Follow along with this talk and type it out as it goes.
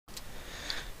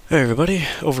Hey everybody,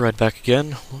 Override back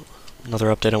again. Another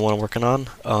update on what I'm working on.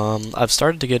 I've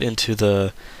started to get into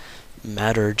the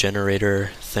matter generator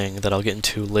thing that I'll get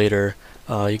into later.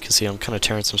 You can see I'm kind of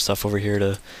tearing some stuff over here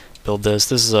to build this.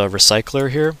 This is a recycler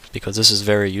here because this is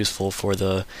very useful for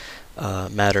the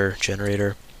matter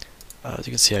generator. As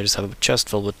you can see, I just have a chest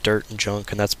filled with dirt and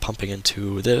junk, and that's pumping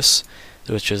into this,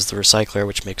 which is the recycler,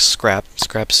 which makes scrap.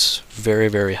 Scrap's very,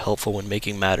 very helpful when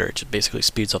making matter. It just basically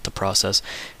speeds up the process,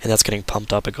 and that's getting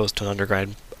pumped up. It goes to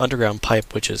an underground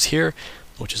pipe, which is here,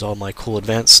 which is all my cool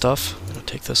advanced stuff. I'm going to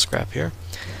take this scrap here.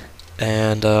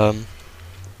 And I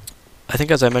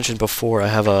think, as I mentioned before, I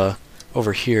have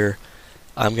over here,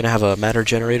 I'm going to have a matter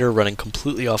generator running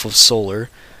completely off of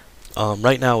solar.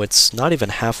 Right now it's not even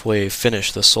halfway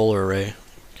finished, the solar array.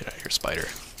 Get out of here, spider.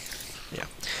 Yeah.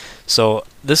 So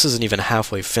this isn't even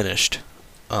halfway finished.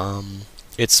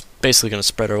 It's basically going to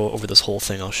spread over this whole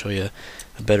thing. I'll show you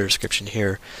a better description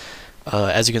here.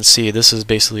 As you can see, this is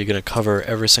basically going to cover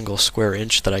every single square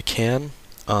inch that I can.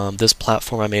 This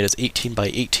platform I made is 18 by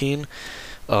 18.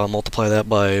 Multiply that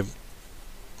by,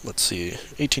 let's see,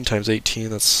 18 times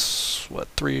 18, that's what,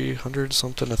 300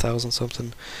 something, 1,000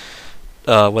 something?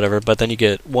 Whatever, but then you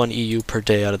get 1 EU per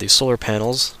day out of these solar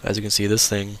panels. As you can see, this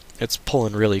thing, it's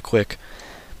pulling really quick.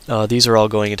 These are all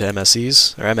going into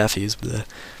MSEs, or MFEs, bleh.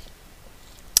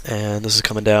 And this is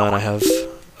coming down. I have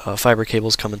fiber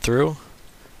cables coming through,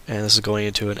 and this is going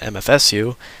into an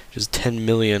MFSU, which is 10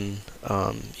 million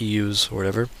EUs or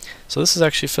whatever. So this is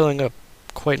actually filling up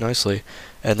quite nicely.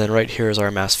 And then right here is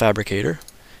our mass fabricator,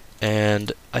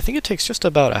 and I think it takes just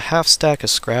about a half stack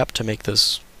of scrap to make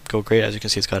this go great. As you can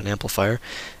see, it's got an amplifier,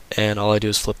 and all I do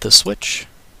is flip this switch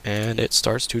and it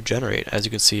starts to generate. As you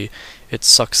can see, it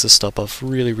sucks this stuff up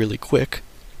really, really quick,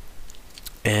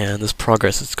 and this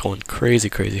progress is going crazy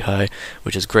high,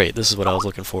 which is great. This is what I was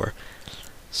looking for.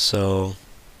 So,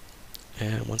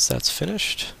 and once that's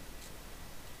finished,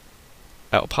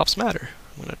 out pops matter.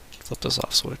 I'm gonna flip this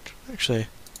off switch. Actually,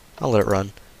 I'll let it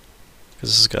run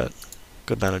because this has got a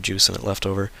good amount of juice in it left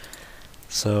over.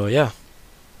 So yeah,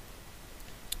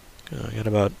 I got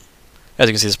about, as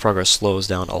you can see, this progress slows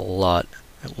down a lot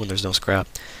when there's no scrap,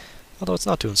 although it's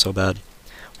not doing so bad.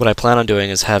 What I plan on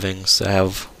doing is I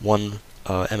have one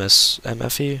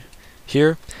MFE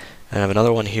here, and I have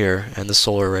another one here, and this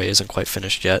solar array isn't quite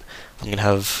finished yet. I'm going to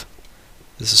have,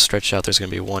 this is stretched out, there's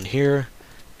going to be one here,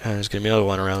 and there's going to be another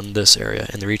one around this area,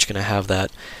 and they're each going to have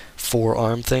that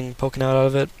four-arm thing poking out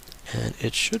of it, and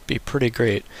it should be pretty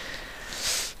great.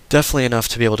 Definitely enough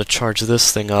to be able to charge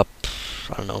this thing up,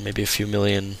 I don't know, maybe a few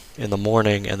million in the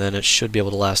morning, and then it should be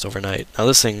able to last overnight. Now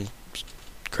this thing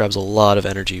grabs a lot of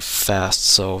energy fast,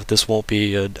 so this won't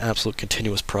be an absolute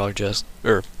continuous process.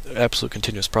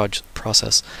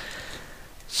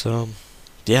 So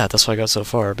yeah, that's what I got so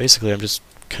far. Basically, I'm just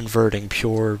converting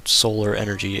pure solar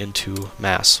energy into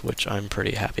mass, which I'm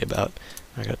pretty happy about.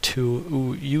 I got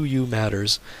 2 UU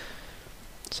matters,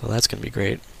 so that's gonna be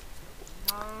great.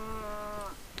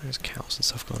 There's cows and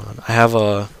stuff going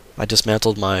on. I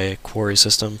dismantled my quarry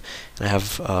system, and I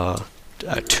have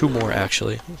 2 more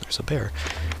actually. Oh, there's a bear.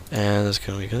 And this is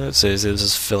going to be good. This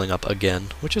is filling up again,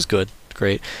 which is good,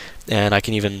 great. And I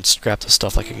can even scrap the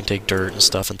stuff, like I can take dirt and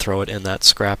stuff and throw it in that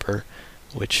scrapper,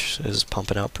 which is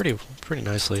pumping out pretty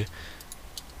nicely.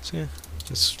 So yeah,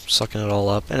 it's sucking it all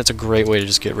up, and it's a great way to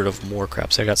just get rid of more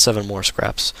scraps. I got 7 more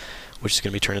scraps, which is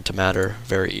going to be turned into matter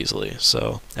very easily.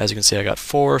 So as you can see, I got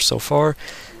 4 so far,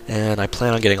 and I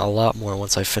plan on getting a lot more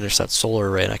once I finish that solar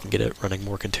array and I can get it running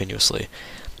more continuously.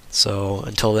 So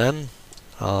until then,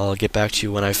 I'll get back to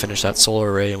you when I finish that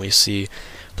solar array and we see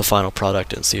the final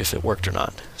product and see if it worked or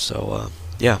not. So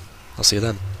yeah, I'll see you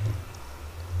then.